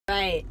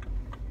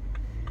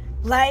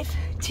Life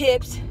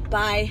tips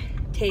by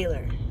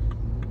Taylor.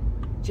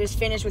 Just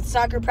finished with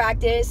soccer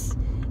practice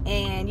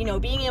and,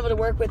 being able to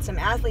work with some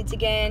athletes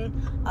again.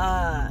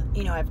 I've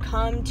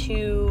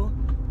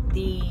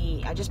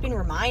just been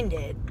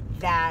reminded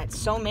that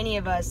so many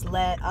of us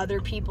let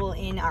other people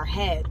in our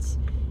heads.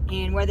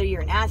 And whether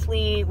you're an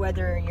athlete,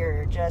 whether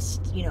you're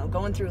just,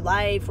 going through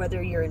life,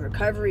 whether you're in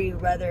recovery,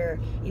 whether,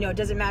 it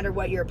doesn't matter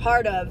what you're a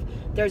part of,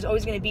 there's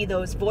always going to be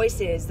those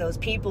voices, those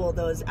people,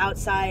 those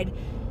outside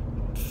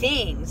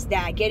things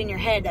that get in your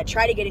head, that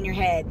try to get in your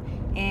head.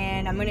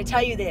 And I'm going to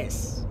tell you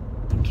this: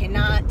 you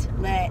cannot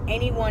let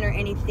anyone or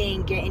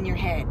anything get in your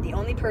head. The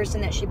only person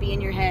that should be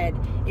in your head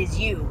is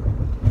you,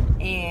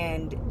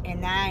 and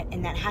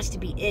that has to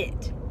be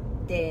it.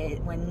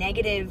 When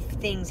negative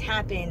things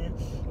happen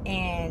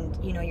and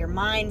your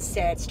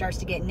mindset starts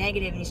to get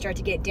negative and you start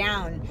to get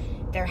down,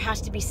 there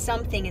has to be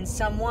something and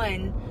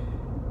someone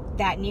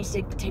that needs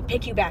to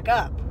pick you back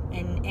up,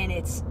 and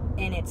it's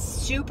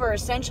super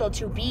essential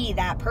to be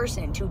that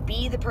person, to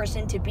be the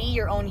person, to be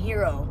your own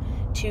hero,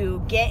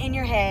 to get in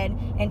your head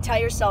and tell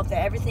yourself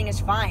that everything is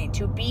fine,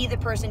 to be the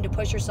person to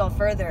push yourself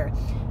further,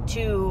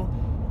 to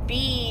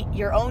be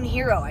your own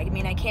hero.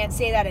 I can't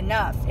say that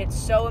enough. It's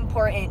so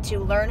important to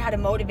learn how to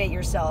motivate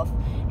yourself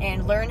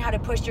and learn how to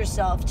push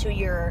yourself to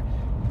your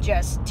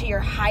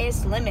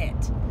highest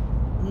limit.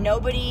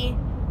 Nobody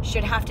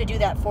should have to do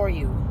that for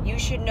you. You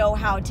should know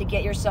how to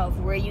get yourself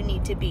where you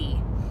need to be.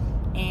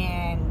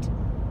 And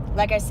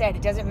like I said,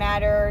 it doesn't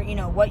matter,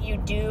 what you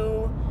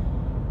do.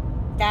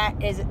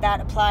 That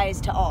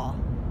applies to all.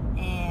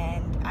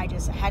 And I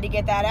just had to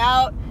get that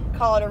out.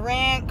 Call it a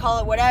rant, call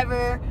it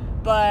whatever,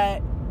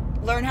 but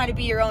learn how to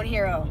be your own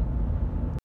hero.